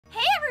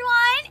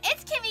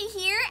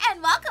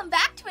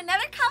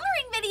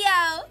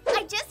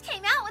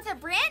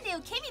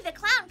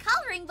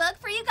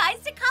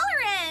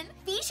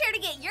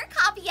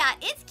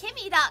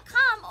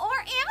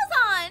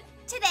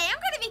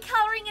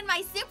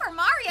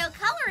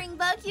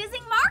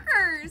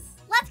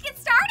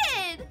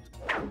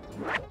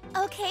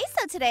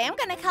Today I'm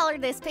going to color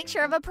this picture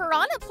of a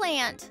piranha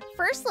plant.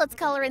 First, let's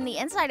color in the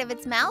inside of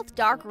its mouth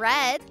dark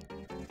red.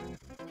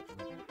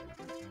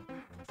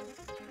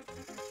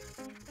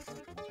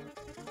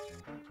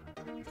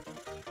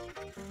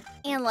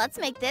 And let's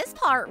make this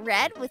part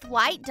red with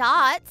white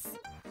dots.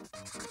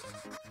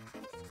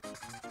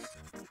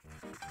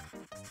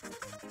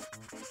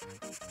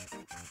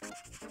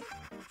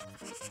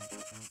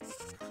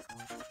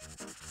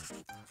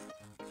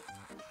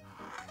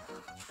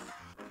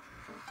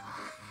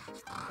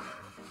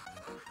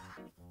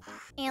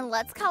 And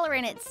let's color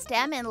in its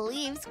stem and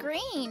leaves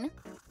green.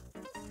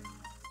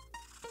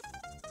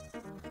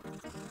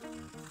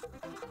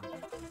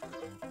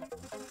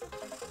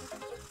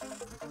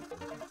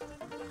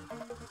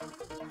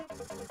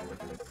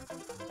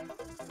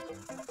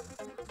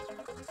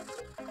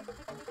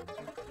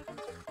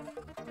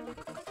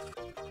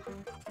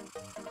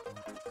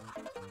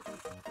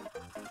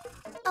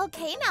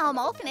 Okay, now I'm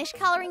all finished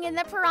coloring in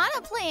the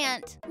piranha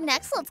plant.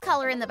 Next, let's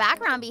color in the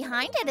background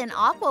behind it in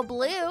aqua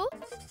blue.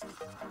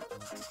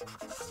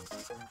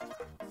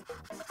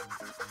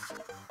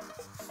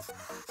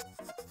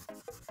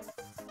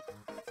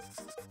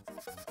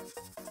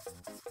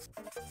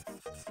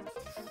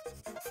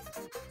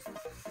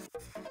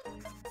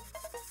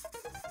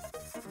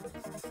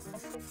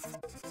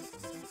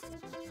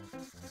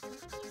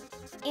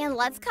 And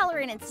let's color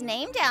in its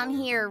name down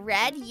here,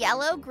 red,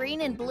 yellow,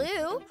 green, and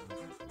blue.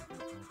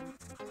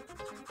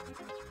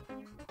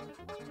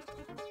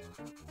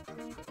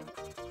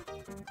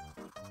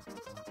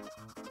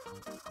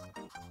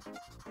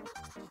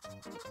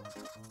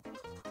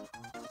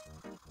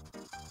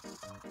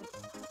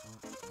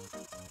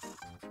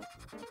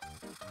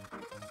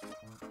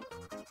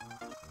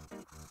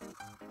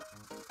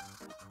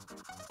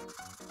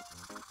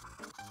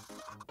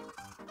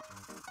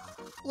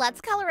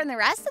 Let's color in the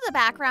rest of the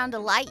background a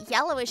light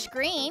yellowish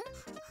green.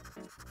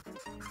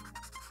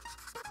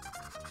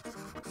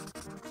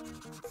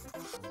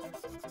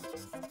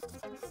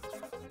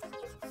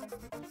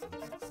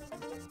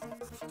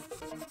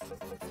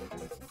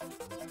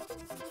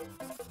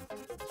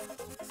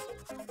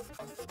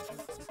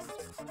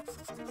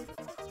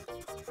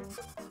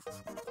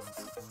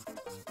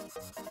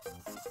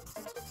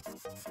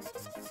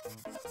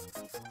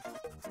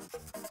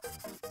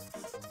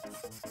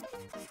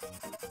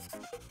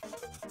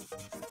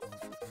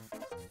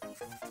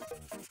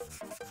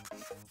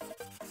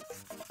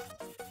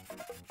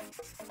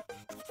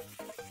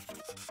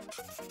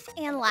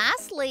 And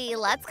lastly,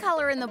 let's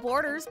color in the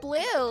borders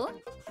blue.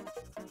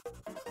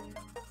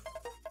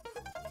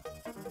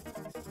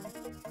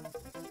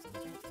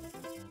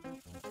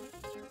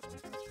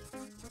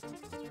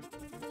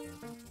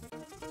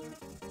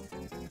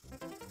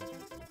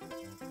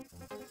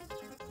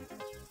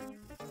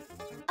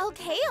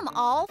 Okay, I'm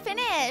all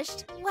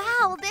finished.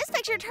 Wow, this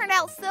picture turned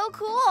out so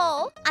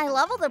cool. I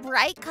love all the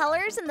bright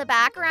colors in the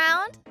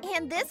background.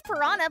 And this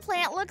piranha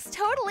plant looks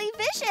totally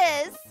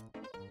vicious.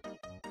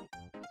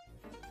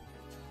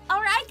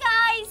 Alright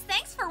guys,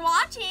 thanks for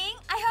watching.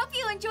 I hope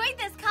you enjoyed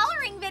this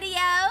coloring video.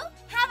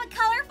 Have a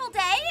colorful day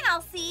and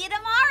I'll see you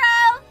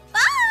tomorrow.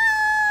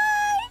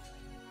 Bye!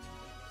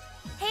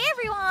 Hey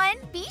everyone,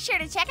 be sure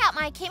to check out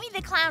my Kimmi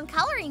the Clown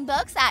coloring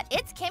books at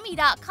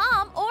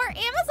itskimmi.com or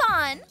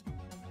Amazon.